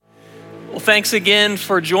Well, thanks again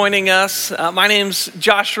for joining us. My name's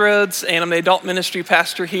Josh Rhodes, and I'm the adult ministry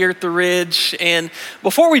pastor here at the Ridge. And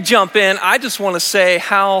before we jump in, I just want to say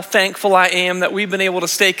how thankful I am that we've been able to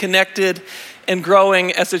stay connected and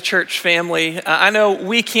growing as a church family. I know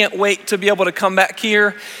we can't wait to be able to come back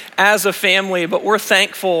here as a family, but we're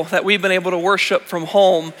thankful that we've been able to worship from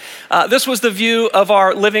home. This was the view of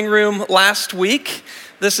our living room last week.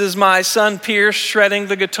 This is my son Pierce shredding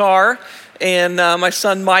the guitar, and my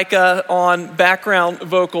son Micah on background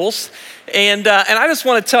vocals. And I just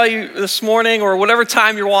want to tell you this morning, or whatever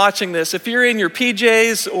time you're watching this, if you're in your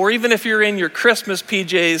PJs, or even if you're in your Christmas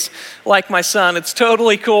PJs like my son, it's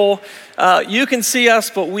totally cool. You can see us,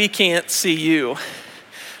 but we can't see you.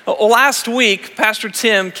 Well, last week, Pastor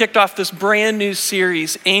Tim kicked off this brand new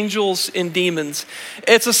series, Angels and Demons.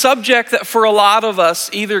 It's a subject that for a lot of us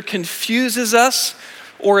either confuses us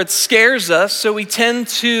or it scares us, so we tend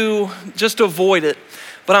to just avoid it.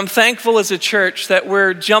 But I'm thankful as a church that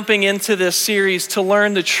we're jumping into this series to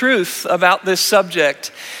learn the truth about this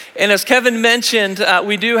subject. And as Kevin mentioned,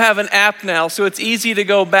 we do have an app now, so it's easy to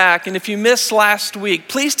go back. And if you missed last week,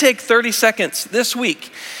 please take 30 seconds this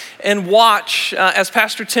week and watch as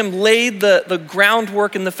Pastor Tim laid the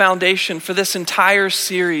groundwork and the foundation for this entire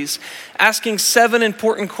series, asking 7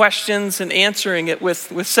 important questions and answering it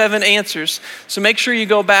with 7 answers. So make sure you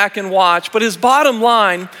go back and watch. But his bottom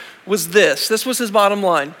line was this. This was his bottom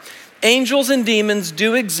line. Angels and demons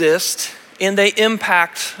do exist, and they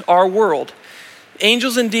impact our world.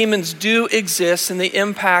 Angels and demons do exist, and they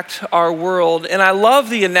impact our world. And I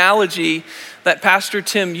love the analogy that Pastor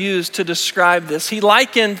Tim used to describe this. He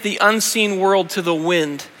likened the unseen world to the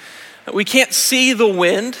wind. We can't see the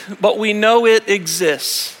wind, but we know it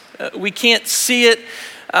exists. We can't see it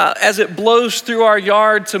as it blows through our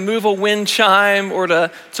yard to move a wind chime or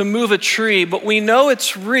to move a tree, but we know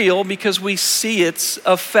it's real because we see its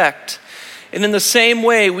effect. And in the same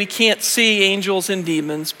way, we can't see angels and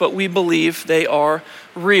demons, but we believe they are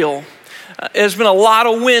real. There's been a lot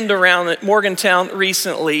of wind around at Morgantown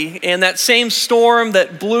recently, and that same storm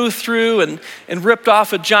that blew through and ripped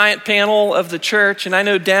off a giant panel of the church, and I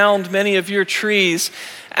know downed many of your trees,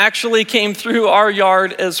 actually came through our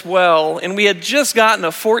yard as well. And we had just gotten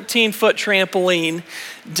a 14-foot trampoline,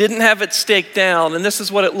 didn't have it staked down, and this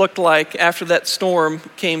is what it looked like after that storm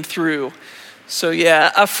came through. So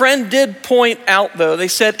yeah, a friend did point out though, they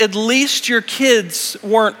said, at least your kids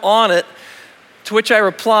weren't on it. To which I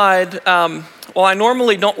replied, well, I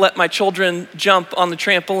normally don't let my children jump on the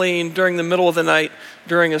trampoline during the middle of the night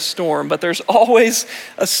during a storm, but there's always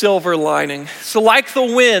a silver lining. So like the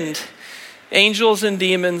wind, angels and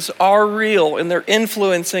demons are real, and they're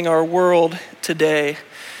influencing our world today.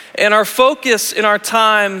 And our focus in our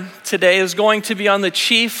time today is going to be on the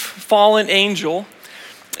chief fallen angel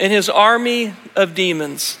and his army of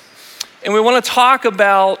demons. And we want to talk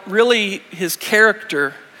about really his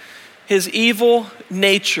character, his evil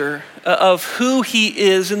nature of who he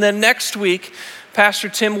is. And then next week, Pastor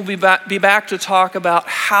Tim will be back to talk about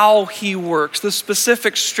how he works, the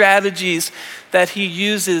specific strategies that he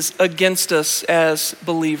uses against us as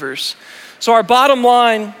believers. So our bottom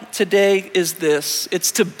line today is this.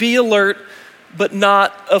 It's to be alert, but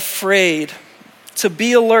not afraid. To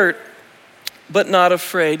be alert, but not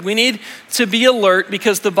afraid. We need to be alert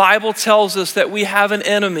because the Bible tells us that we have an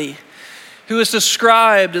enemy who is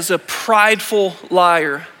described as a prideful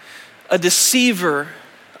liar, a deceiver,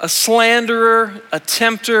 a slanderer, a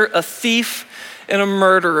tempter, a thief, and a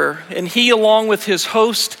murderer. And he, along with his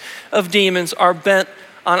host of demons, are bent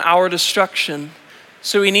on our destruction.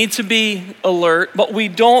 So we need to be alert, but we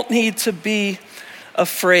don't need to be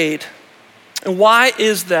afraid. And why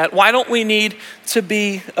is that? Why don't we need to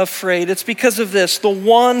be afraid? It's because of this. The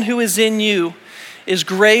one who is in you is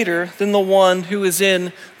greater than the one who is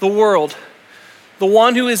in the world. The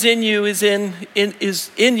one who is in you is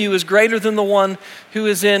greater than the one who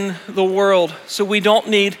is in the world. So we don't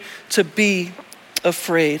need to be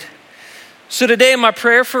afraid. So today my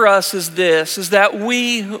prayer for us is this, is that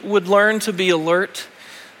we would learn to be alert,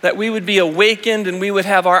 that we would be awakened, and we would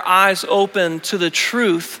have our eyes open to the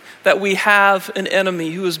truth that we have an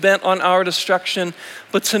enemy who is bent on our destruction,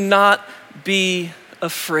 but to not be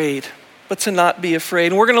afraid.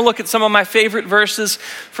 And we're going to look at some of my favorite verses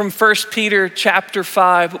from 1 Peter chapter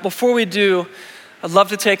 5. But before we do, I'd love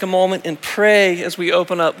to take a moment and pray as we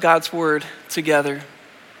open up God's word together.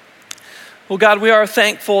 Well, God, we are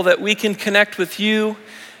thankful that we can connect with you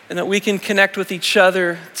and that we can connect with each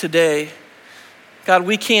other today. God,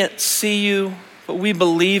 we can't see you, but we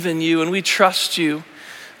believe in you and we trust you.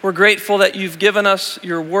 We're grateful that you've given us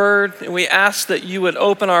your word, and we ask that you would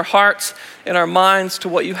open our hearts and our minds to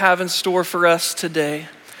what you have in store for us today.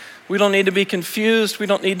 We don't need to be confused. We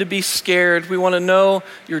don't need to be scared. We want to know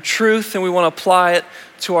your truth and we want to apply it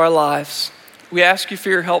to our lives. We ask you for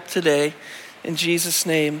your help today. In Jesus'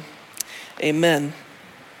 name, amen.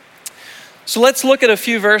 So let's look at a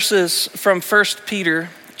few verses from 1 Peter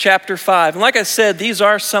chapter 5. And like I said, these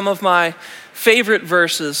are some of my favorite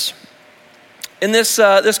verses. And this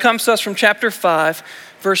comes to us from chapter 5,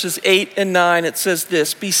 verses 8 and 9. It says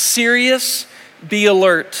this: "Be serious, be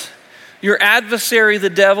alert. Your adversary,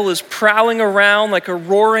 the devil, is prowling around like a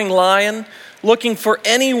roaring lion, looking for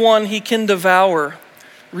anyone he can devour.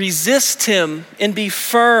 Resist him and be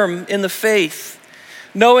firm in the faith,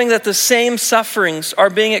 knowing that the same sufferings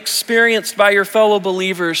are being experienced by your fellow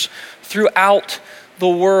believers throughout the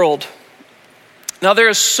world." Now, there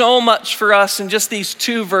is so much for us in just these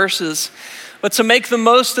two verses. But to make the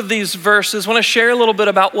most of these verses, I want to share a little bit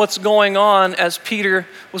about what's going on as Peter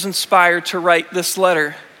was inspired to write this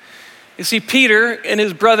letter. You see, Peter and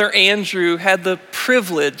his brother Andrew had the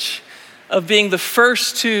privilege of being the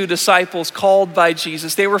first two disciples called by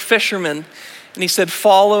Jesus. They were fishermen, and he said,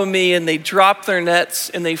 "Follow me," and they dropped their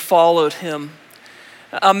nets and they followed him.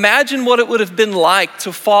 Imagine what it would have been like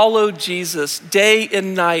to follow Jesus day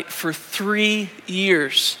and night for 3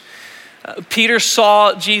 years. Peter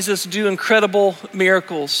saw Jesus do incredible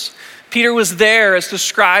miracles. Peter was there as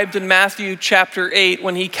described in Matthew chapter 8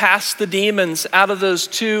 when he cast the demons out of those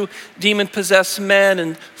 2 demon-possessed men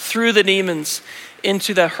and threw the demons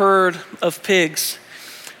into the herd of pigs.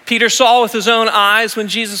 Peter saw with his own eyes when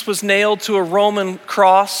Jesus was nailed to a Roman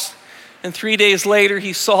cross, and 3 days later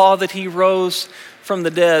he saw that he rose from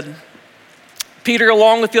the dead. Peter,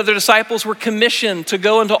 along with the other disciples, were commissioned to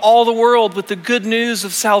go into all the world with the good news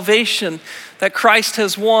of salvation that Christ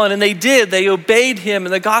has won. And they did. They obeyed him,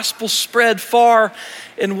 and the gospel spread far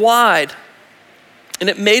and wide. And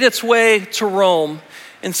it made its way to Rome.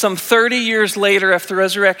 And some 30 years later, after the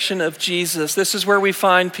resurrection of Jesus, this is where we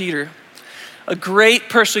find Peter. A great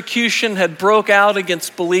persecution had broke out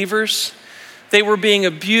against believers. They were being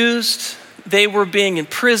abused. They were being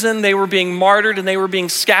imprisoned, they were being martyred, and they were being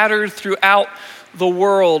scattered throughout the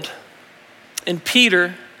world. And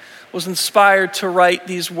Peter was inspired to write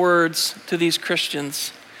these words to these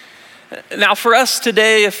Christians. Now, for us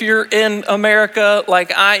today, if you're in America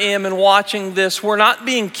like I am and watching this, we're not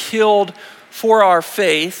being killed for our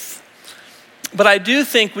faith, but I do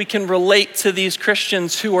think we can relate to these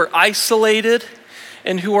Christians who are isolated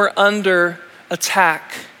and who are under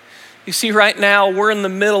attack. You see, right now, we're in the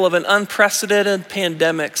middle of an unprecedented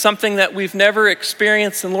pandemic, something that we've never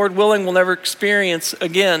experienced and, Lord willing, will never experience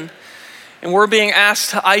again. And we're being asked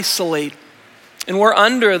to isolate. And we're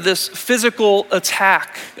under this physical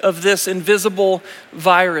attack of this invisible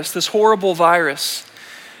virus, this horrible virus.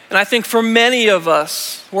 And I think for many of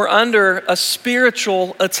us, we're under a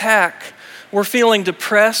spiritual attack. We're feeling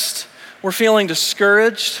depressed. We're feeling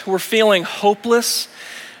discouraged. We're feeling hopeless.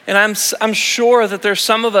 And I'm sure that there's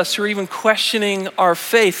some of us who are even questioning our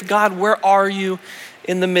faith. God, where are you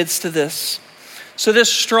in the midst of this? So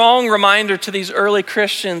this strong reminder to these early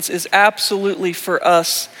Christians is absolutely for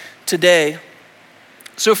us today.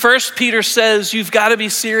 So first, Peter says, you've got to be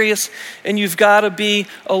serious and you've got to be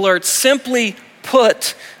alert. Simply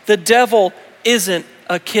put, the devil isn't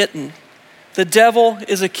a kitten. The devil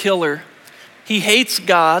is a killer. He hates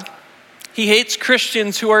God. He hates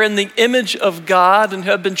Christians who are in the image of God and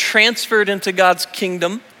who have been transferred into God's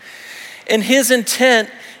kingdom. And his intent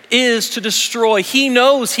is to destroy. He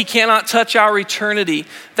knows he cannot touch our eternity.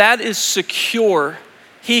 That is secure.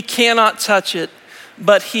 He cannot touch it,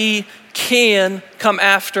 but he can come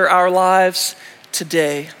after our lives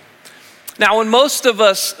today. Now, when most of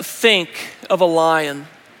us think of a lion,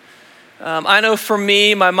 I know for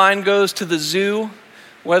me, my mind goes to the zoo.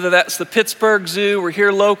 Whether that's the Pittsburgh Zoo or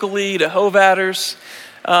here locally to Hovatters,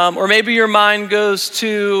 or maybe your mind goes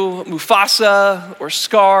to Mufasa or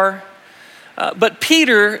Scar. But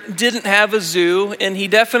Peter didn't have a zoo, and he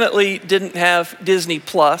definitely didn't have Disney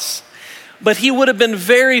Plus, but he would have been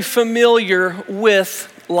very familiar with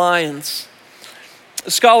lions.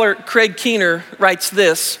 Scholar Craig Keener writes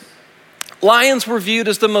this: lions were viewed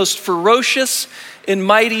as the most ferocious and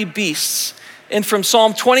mighty beasts. And from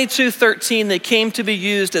Psalm 22:13, they came to be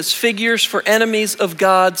used as figures for enemies of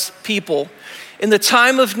God's people. In the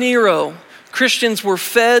time of Nero, Christians were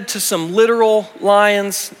fed to some literal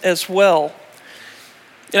lions as well.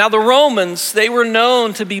 Now, the Romans, they were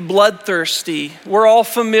known to be bloodthirsty. We're all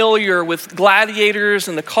familiar with gladiators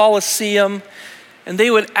and the Colosseum, and they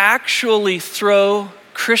would actually throw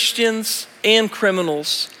Christians and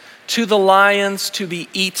criminals to the lions to be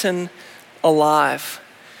eaten alive.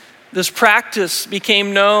 This practice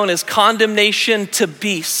became known as condemnation to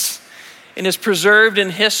beasts, and is preserved in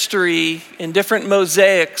history in different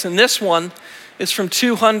mosaics. And this one is from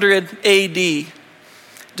 200 AD,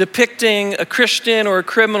 depicting a Christian or a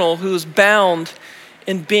criminal who is bound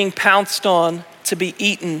and being pounced on to be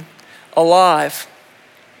eaten alive.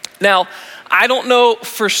 Now, I don't know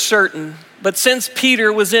for certain, but since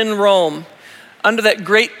Peter was in Rome under that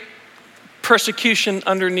great persecution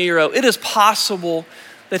under Nero, it is possible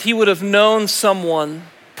that he would have known someone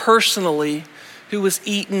personally who was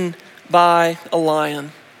eaten by a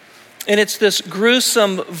lion. And it's this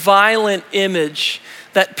gruesome, violent image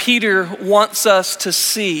that Peter wants us to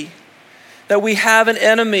see, that we have an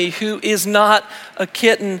enemy who is not a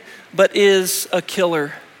kitten, but is a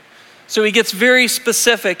killer. So he gets very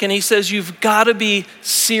specific and he says, you've got to be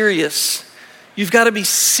serious. You've got to be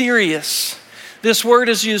serious. This word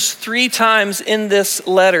is used 3 times in this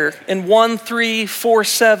letter, in 1:3,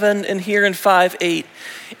 4:7, and here in 5:8.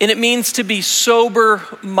 And it means to be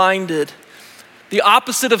sober-minded. The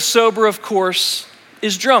opposite of sober, of course,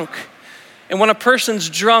 is drunk. And when a person's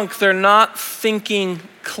drunk, they're not thinking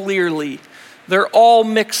clearly. They're all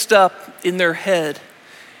mixed up in their head.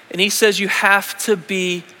 And he says you have to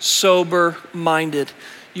be sober-minded.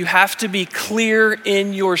 You have to be clear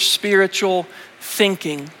in your spiritual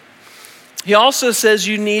thinking. He also says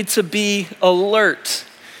you need to be alert.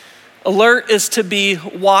 Alert is to be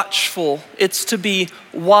watchful. It's to be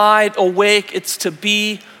wide awake. It's to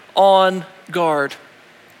be on guard.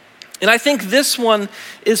 And I think this one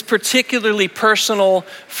is particularly personal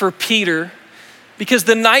for Peter because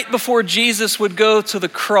the night before Jesus would go to the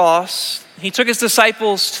cross, he took his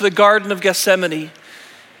disciples to the Garden of Gethsemane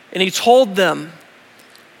and he told them,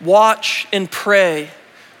 watch and pray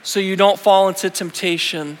so you don't fall into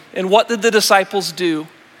temptation. And what did the disciples do?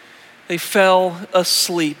 They fell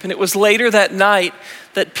asleep. And it was later that night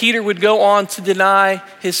that Peter would go on to deny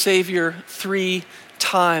his Savior 3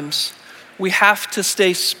 times. We have to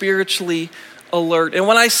stay spiritually alert. And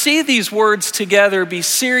when I see these words together, be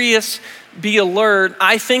serious, be alert,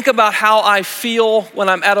 I think about how I feel when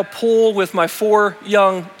I'm at a pool with my 4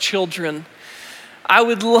 young children. I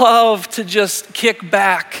would love to just kick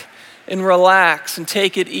back and relax and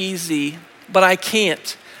take it easy, but I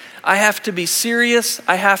can't. I have to be serious,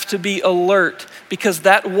 I have to be alert, because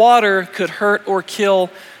that water could hurt or kill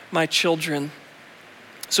my children.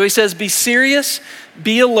 So he says, be serious,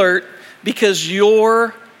 be alert, because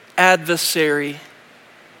your adversary.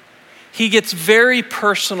 He gets very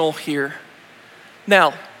personal here.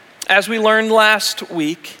 Now, as we learned last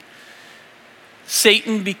week,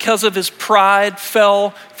 Satan, because of his pride,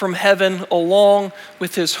 fell from heaven along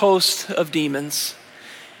with his host of demons.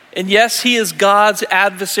 And yes, he is God's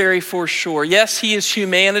adversary for sure. Yes, he is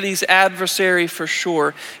humanity's adversary for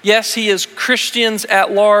sure. Yes, he is Christians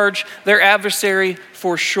at large, their adversary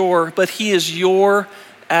for sure. But he is your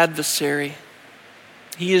adversary.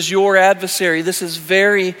 He is your adversary. This is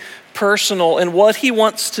very personal. And what he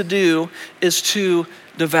wants to do is to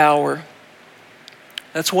devour.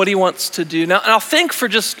 That's what he wants to do. Now, I'll think for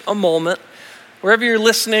just a moment, wherever you're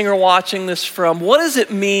listening or watching this from, what does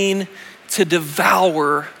it mean to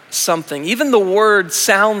devour something? Even the word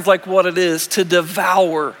sounds like what it is, to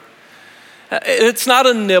devour. It's not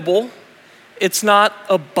a nibble. It's not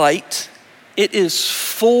a bite. It is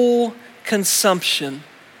full consumption.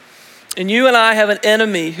 And you and I have an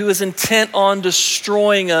enemy who is intent on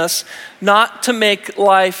destroying us, not to make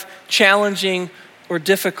life challenging or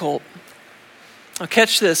difficult. Now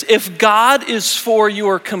catch this. If God is for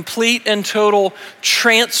your complete and total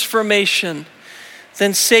transformation,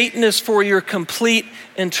 then Satan is for your complete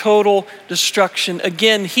and total destruction.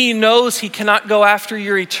 Again, he knows he cannot go after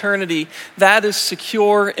your eternity. That is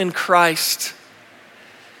secure in Christ.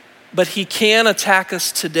 But he can attack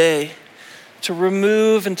us today to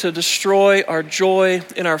remove and to destroy our joy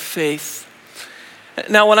in our faith.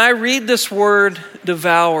 Now, when I read this word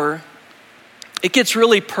devour, it gets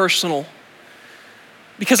really personal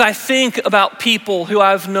because I think about people who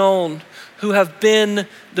I've known who have been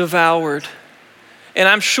devoured. And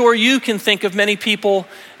I'm sure you can think of many people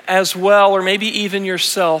as well, or maybe even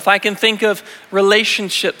yourself. I can think of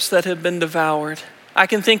relationships that have been devoured. I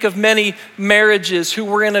can think of many marriages who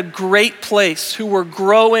were in a great place, who were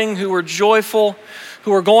growing, who were joyful,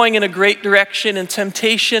 who were going in a great direction, and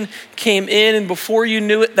temptation came in, and before you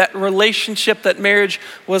knew it, that relationship, that marriage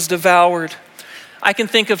was devoured. I can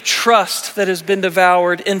think of trust that has been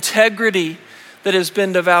devoured, integrity that has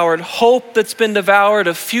been devoured, hope that's been devoured,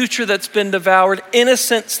 a future that's been devoured,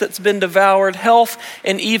 innocence that's been devoured, health,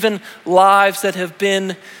 and even lives that have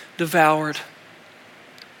been devoured.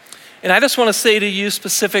 And I just want to say to you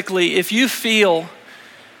specifically, if you feel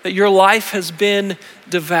that your life has been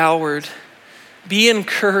devoured, be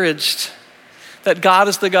encouraged that God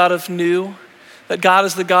is the God of new, that God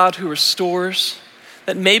is the God who restores,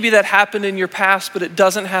 that maybe that happened in your past, but it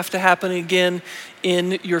doesn't have to happen again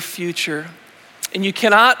in your future. And you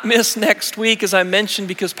cannot miss next week, as I mentioned,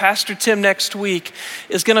 because Pastor Tim next week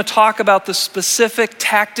is going to talk about the specific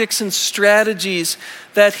tactics and strategies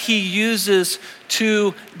that he uses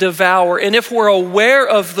to devour. And if we're aware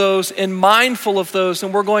of those and mindful of those,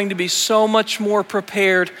 then we're going to be so much more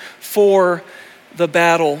prepared for the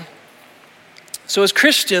battle. So as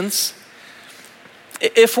Christians,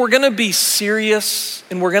 if we're going to be serious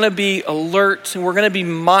and we're going to be alert and we're going to be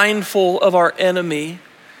mindful of our enemy,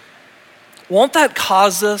 won't that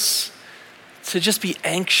cause us to just be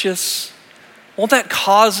anxious? Won't that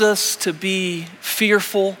cause us to be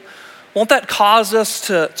fearful? Won't that cause us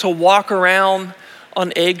to walk around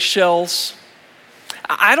on eggshells?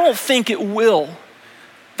 I don't think it will.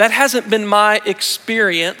 That hasn't been my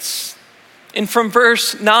experience. And from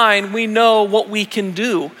verse 9, we know what we can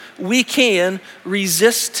do. We can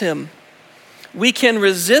resist him. We can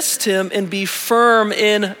resist him and be firm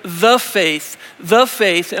in the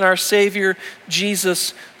faith in our Savior,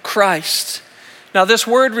 Jesus Christ. Now, this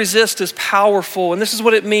word resist is powerful, and this is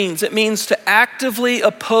what it means. It means to actively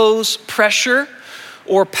oppose pressure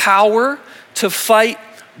or power, to fight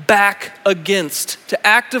back against, to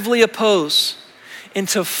actively oppose and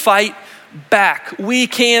to fight back. We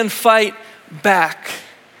can fight back.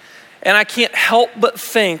 And I can't help but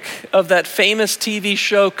think of that famous TV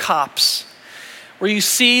show, Cops, where you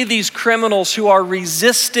see these criminals who are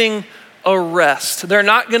resisting arrest. They're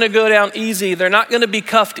not going to go down easy. They're not going to be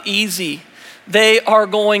cuffed easy. They are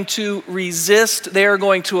going to resist. They are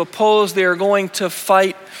going to oppose. They are going to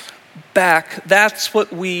fight back. That's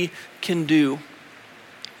what we can do.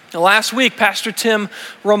 Now, last week, Pastor Tim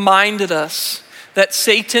reminded us that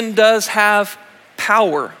Satan does have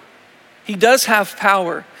power. He does have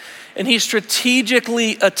power. And he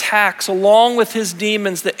strategically attacks, along with his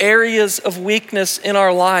demons, the areas of weakness in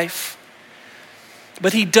our life.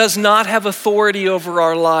 But he does not have authority over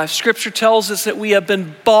our lives. Scripture tells us that we have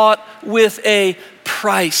been bought with a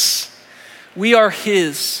price. We are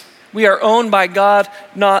his. We are owned by God,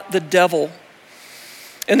 not the devil.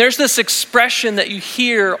 And there's this expression that you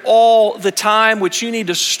hear all the time, which you need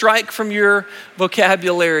to strike from your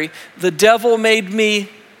vocabulary. The devil made me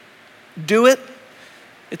do it.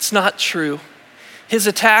 It's not true. His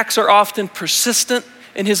attacks are often persistent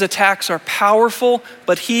and his attacks are powerful,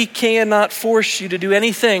 but he cannot force you to do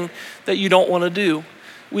anything that you don't want to do.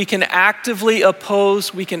 We can actively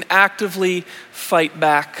oppose, we can actively fight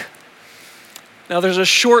back. Now, there's a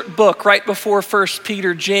short book right before 1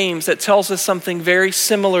 Peter, James, that tells us something very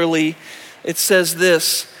similarly. It says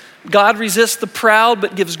this: God resists the proud,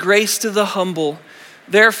 but gives grace to the humble.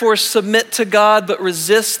 Therefore, submit to God, but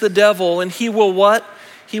resist the devil, and he will what?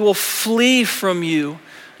 He will flee from you.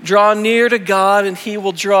 Draw near to God, and he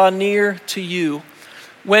will draw near to you.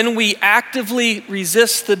 When we actively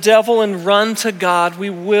resist the devil and run to God, we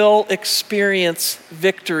will experience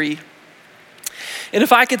victory. And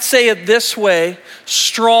if I could say it this way,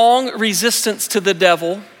 strong resistance to the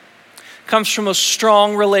devil comes from a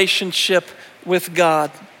strong relationship with God.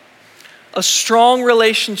 A strong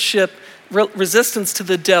resistance to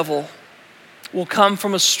the devil will come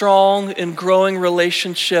from a strong and growing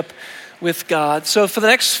relationship with God. So for the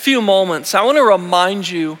next few moments, I want to remind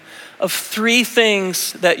you of 3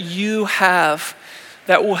 things that you have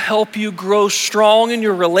that will help you grow strong in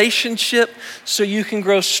your relationship so you can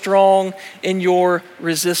grow strong in your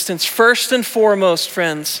resistance. First and foremost,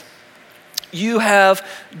 friends, you have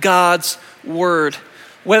God's word.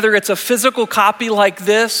 Whether it's a physical copy like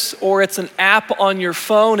this or it's an app on your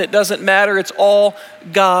phone, it doesn't matter. It's all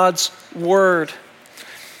God's word.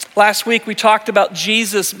 Last week we talked about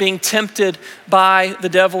Jesus being tempted by the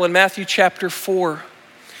devil in Matthew chapter 4.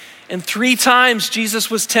 And 3 times Jesus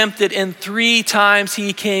was tempted, and 3 times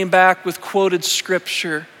he came back with quoted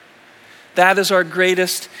scripture. That is our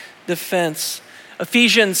greatest defense.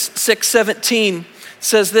 Ephesians 6:17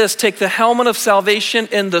 says this: take the helmet of salvation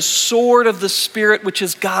and the sword of the Spirit, which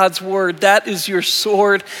is God's word. That is your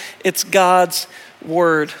sword. It's God's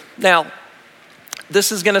word. Now,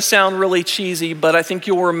 this is going to sound really cheesy, but I think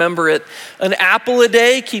you'll remember it. An apple a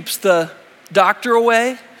day keeps the doctor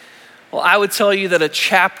away. Well, I would tell you that a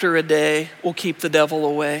chapter a day will keep the devil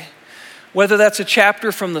away. Whether that's a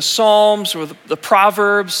chapter from the Psalms or the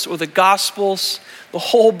Proverbs or the Gospels, the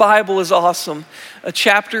whole Bible is awesome. A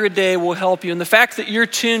chapter a day will help you. And the fact that you're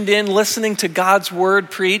tuned in listening to God's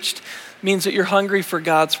word preached means that you're hungry for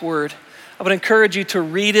God's word. I would encourage you to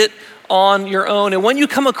read it on your own. And when you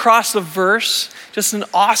come across a verse, just an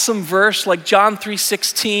awesome verse like John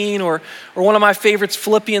 3:16 or one of my favorites,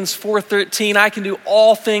 Philippians 4:13, I can do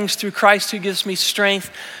all things through Christ who gives me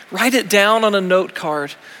strength. Write it down on a note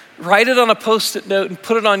card. Write it on a Post-it note and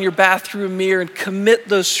put it on your bathroom mirror and commit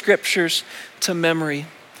those scriptures to memory.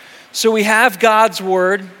 So we have God's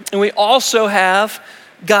word and we also have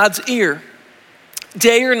God's ear.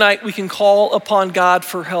 Day or night, we can call upon God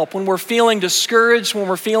for help. When we're feeling discouraged, when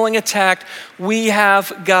we're feeling attacked, we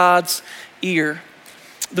have God's ear.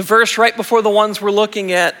 The verse right before the ones we're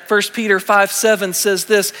looking at, 1 Peter 5:7 says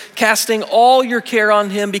this, casting all your care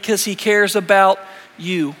on him because he cares about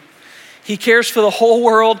you. He cares for the whole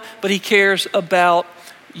world, but he cares about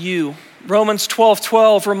you. Romans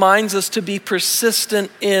 12:12 reminds us to be persistent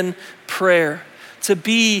in prayer, to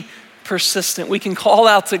be persistent. We can call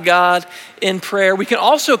out to God in prayer. We can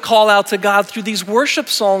also call out to God through these worship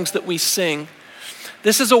songs that we sing.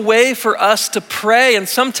 This is a way for us to pray, and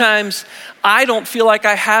sometimes I don't feel like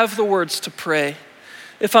I have the words to pray.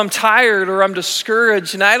 If I'm tired or I'm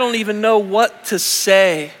discouraged and I don't even know what to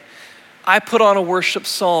say, I put on a worship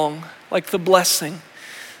song like The Blessing.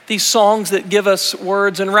 These songs that give us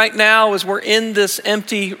words. And right now, as we're in this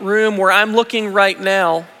empty room where I'm looking right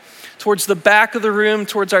now, towards the back of the room,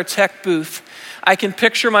 towards our tech booth, I can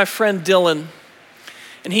picture my friend Dylan.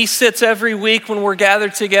 And he sits every week when we're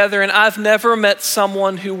gathered together, and I've never met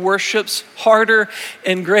someone who worships harder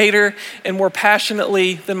and greater and more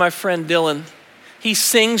passionately than my friend Dylan. He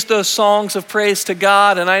sings those songs of praise to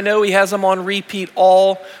God, and I know he has them on repeat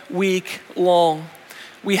all week long.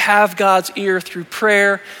 We have God's ear through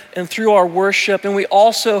prayer and through our worship, and we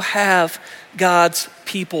also have God's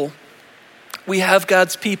people. We have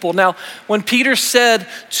God's people. Now, when Peter said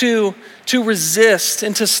to resist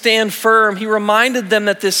and to stand firm, he reminded them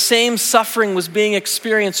that this same suffering was being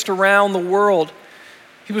experienced around the world.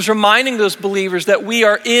 He was reminding those believers that we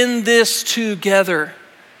are in this together,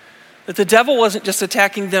 that the devil wasn't just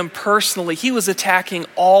attacking them personally, he was attacking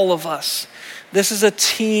all of us. This is a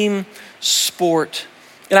team sport.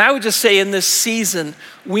 And I would just say in this season,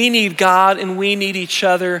 we need God and we need each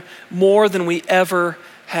other more than we ever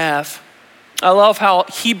have. I love how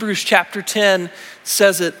Hebrews chapter 10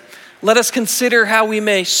 says it. Let us consider how we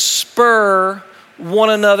may spur one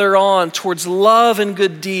another on towards love and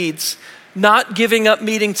good deeds, not giving up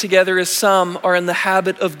meeting together as some are in the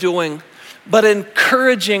habit of doing, but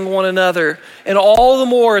encouraging one another, and all the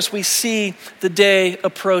more as we see the day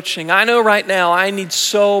approaching. I know right now I need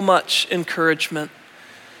so much encouragement.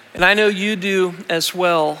 And I know you do as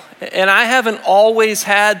well. And I haven't always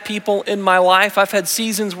had people in my life. I've had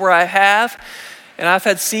seasons where I have, and I've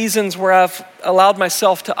had seasons where I've allowed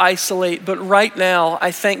myself to isolate. But right now,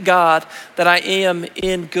 I thank God that I am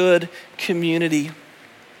in good community.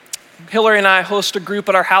 Hillary and I host a group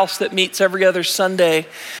at our house that meets every other Sunday.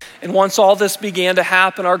 And once all this began to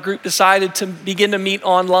happen, our group decided to begin to meet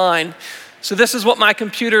online. So this is what my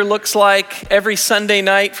computer looks like every Sunday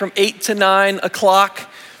night from 8 to 9 o'clock.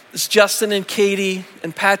 It's Justin and Katie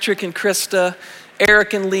and Patrick and Krista,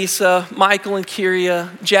 Eric and Lisa, Michael and Kyria,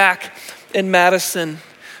 Jack and Madison.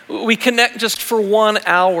 We connect just for 1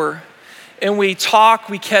 hour and we talk,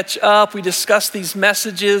 we catch up, we discuss these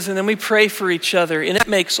messages, and then we pray for each other, and it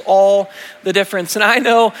makes all the difference. And I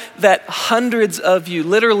know that hundreds of you,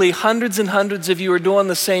 literally hundreds and hundreds of you are doing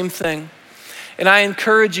the same thing. And I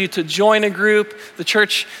encourage you to join a group. The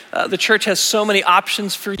church has so many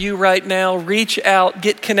options for you right now. Reach out,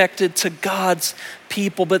 get connected to God's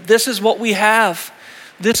people. But this is what we have.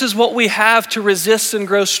 This is what we have to resist and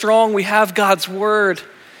grow strong. We have God's word.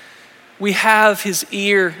 We have his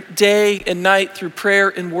ear day and night through prayer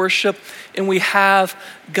and worship. And we have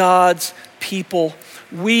God's people.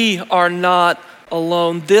 We are not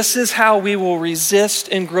alone. This is how we will resist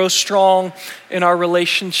and grow strong in our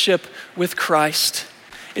relationship with Christ.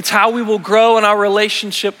 It's how we will grow in our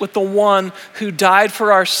relationship with the one who died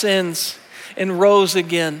for our sins and rose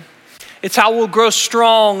again. It's how we'll grow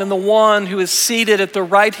strong in the one who is seated at the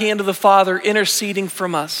right hand of the Father, interceding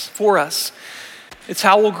for us. It's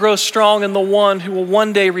how we'll grow strong in the one who will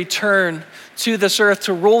one day return to this earth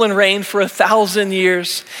to rule and reign for 1,000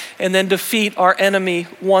 years and then defeat our enemy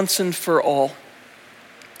once and for all.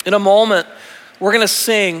 In a moment, we're going to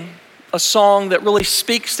sing a song that really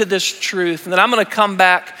speaks to this truth. And then I'm going to come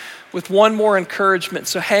back with one more encouragement.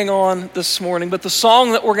 So hang on this morning. But the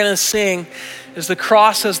song that we're going to sing is "The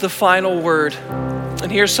Cross Has the Final Word."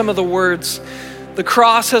 And here's some of the words. The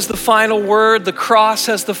cross has the final word. The cross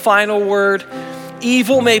has the final word.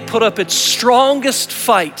 Evil may put up its strongest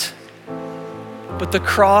fight, but the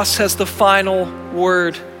cross has the final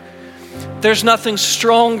word. There's nothing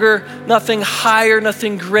stronger, nothing higher,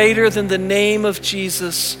 nothing greater than the name of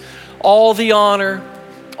Jesus. All the honor,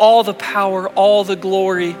 all the power, all the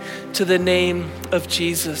glory to the name of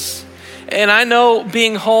Jesus. And I know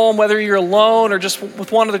being home, whether you're alone or just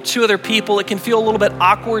with one or two other people, it can feel a little bit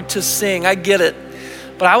awkward to sing. I get it.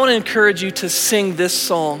 But I want to encourage you to sing this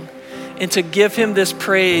song and to give him this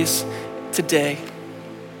praise today.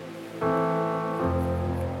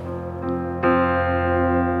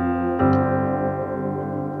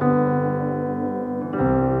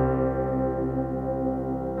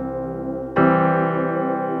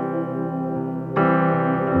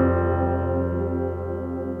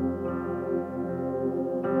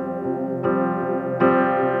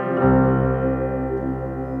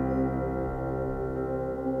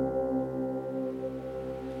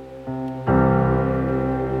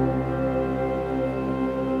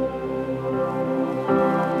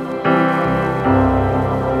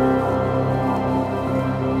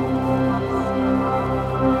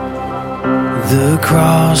 The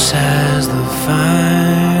cross has the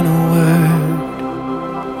final word.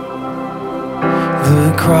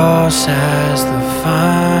 The cross has the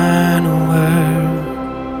final word.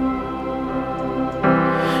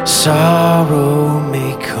 Sorrow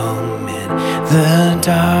may come in the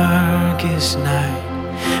darkest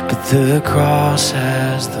night, but the cross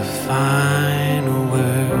has the final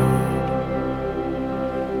word.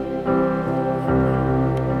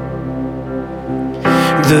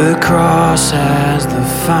 The cross has the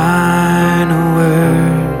final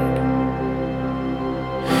word.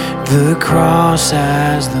 The cross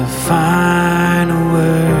has the final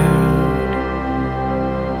word.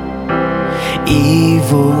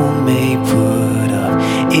 Evil may put up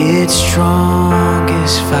its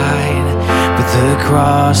strongest fight, but the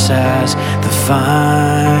cross has the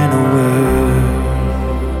final word.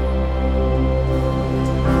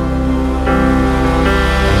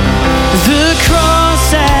 The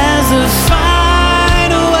cross has the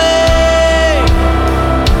final word.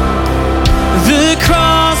 The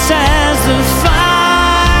cross has the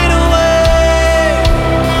final word.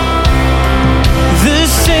 The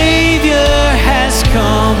Savior has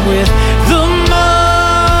come with the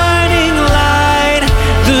morning light.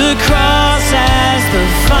 The cross has the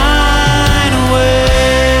final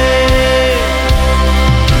word.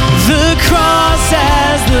 The cross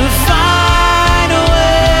has the final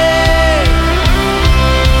word.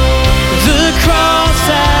 The cross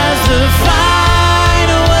has the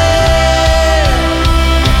final word.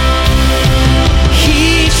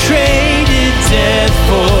 He traded death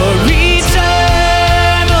for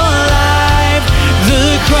eternal life.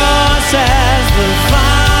 The cross has the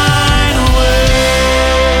final word.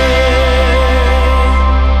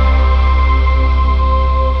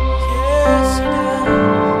 Yes, he does.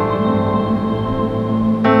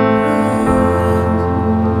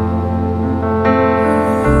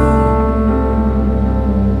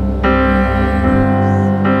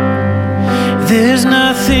 There's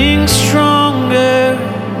nothing stronger,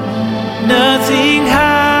 nothing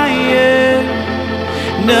higher,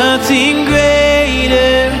 nothing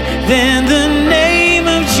greater than the name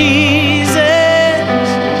of Jesus.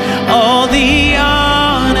 All the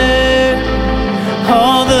honor,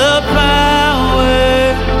 all the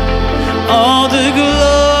power, all the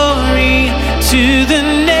glory to the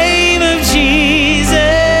name of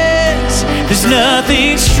Jesus. There's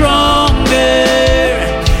nothing stronger,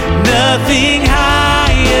 nothing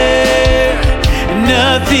higher,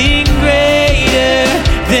 nothing greater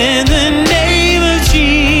than the name of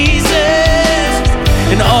Jesus.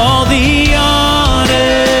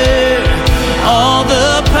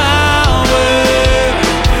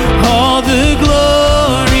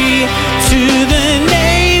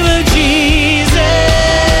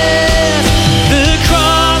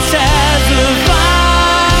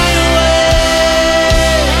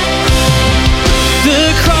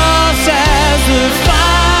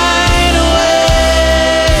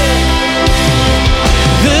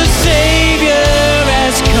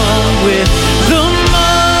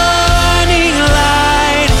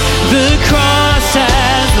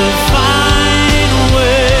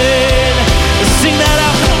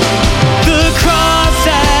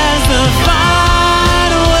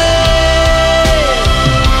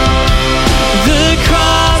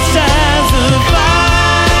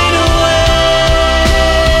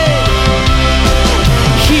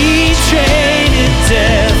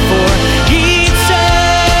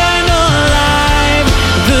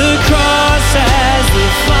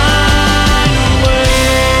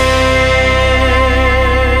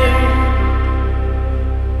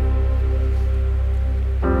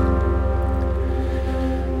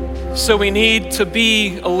 so we need to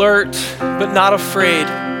be alert, but not afraid.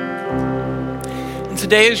 And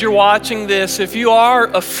today, as you're watching this, if you are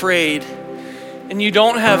afraid and you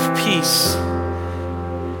don't have peace,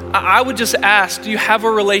 I would just ask, do you have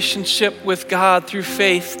a relationship with God through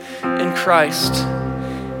faith in Christ?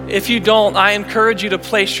 If you don't, I encourage you to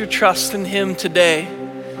place your trust in Him today.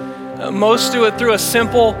 Most do it through a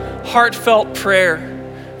simple, heartfelt prayer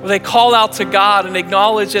where they call out to God and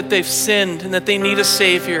acknowledge that they've sinned and that they need a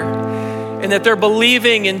Savior and that they're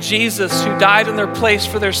believing in Jesus who died in their place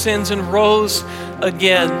for their sins and rose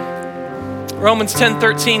again. Romans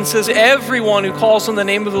 10:13 says, everyone who calls on the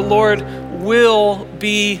name of the Lord will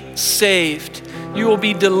be saved. You will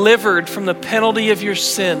be delivered from the penalty of your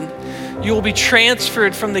sin. You will be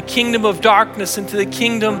transferred from the kingdom of darkness into the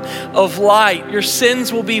kingdom of light. Your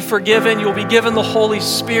sins will be forgiven. You'll be given the Holy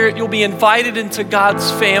Spirit. You'll be invited into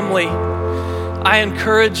God's family. I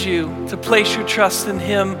encourage you to place your trust in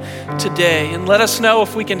Him today, and let us know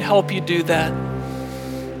if we can help you do that.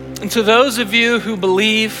 And to those of you who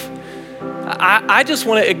believe, I just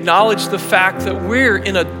want to acknowledge the fact that we're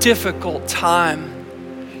in a difficult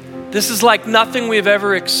time. This is like nothing we've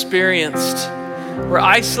ever experienced. We're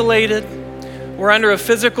isolated, we're under a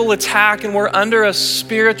physical attack, and we're under a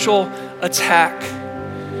spiritual attack.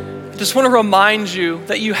 I just want to remind you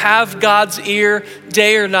that you have God's ear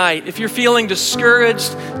day or night. If you're feeling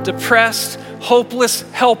discouraged, depressed, hopeless,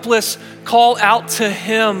 helpless, call out to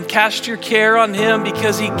Him. Cast your care on Him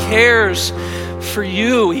because He cares for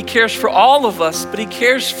you. He cares for all of us, but He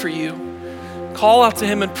cares for you. Call out to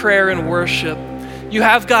Him in prayer and worship. You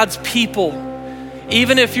have God's people.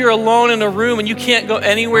 Even if you're alone in a room and you can't go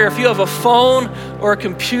anywhere, if you have a phone or a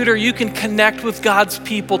computer, you can connect with God's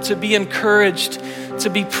people to be encouraged, to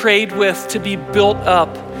be prayed with, to be built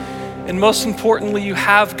up. And most importantly, you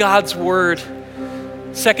have God's word.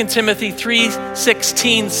 2 Timothy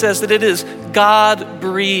 3:16 says that it is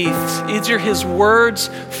God-breathed. These are His words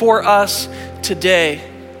for us today.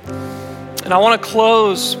 And I want to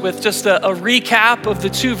close with just a recap of the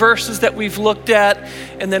two verses that we've looked at,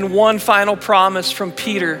 and then one final promise from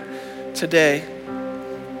Peter today.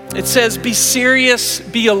 It says, be serious,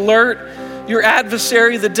 be alert. Your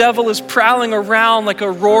adversary, the devil, is prowling around like a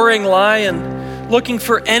roaring lion, looking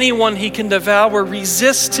for anyone he can devour.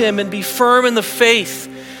 Resist him and be firm in the faith,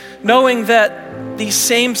 knowing that these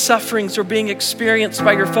same sufferings are being experienced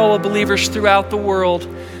by your fellow believers throughout the world.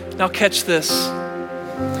 Now catch this.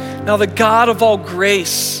 Now the God of all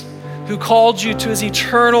grace, who called you to His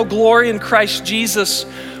eternal glory in Christ Jesus,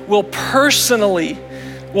 will personally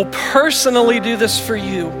do this for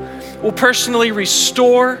you, will personally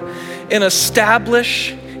restore and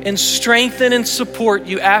establish and strengthen and support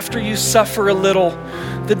you after you suffer a little.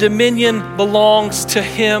 The dominion belongs to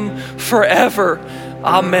Him forever.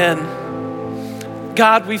 Amen.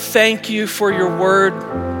 God, we thank you for your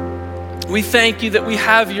word. We thank you that we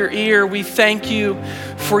have your ear. We thank you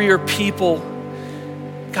for your people.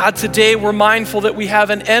 God, today we're mindful that we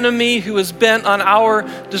have an enemy who is bent on our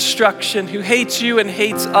destruction, who hates you and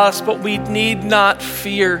hates us, but we need not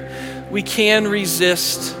fear. We can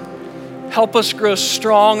resist. Help us grow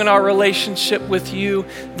strong in our relationship with you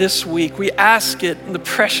this week. We ask it in the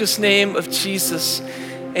precious name of Jesus.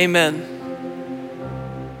 Amen.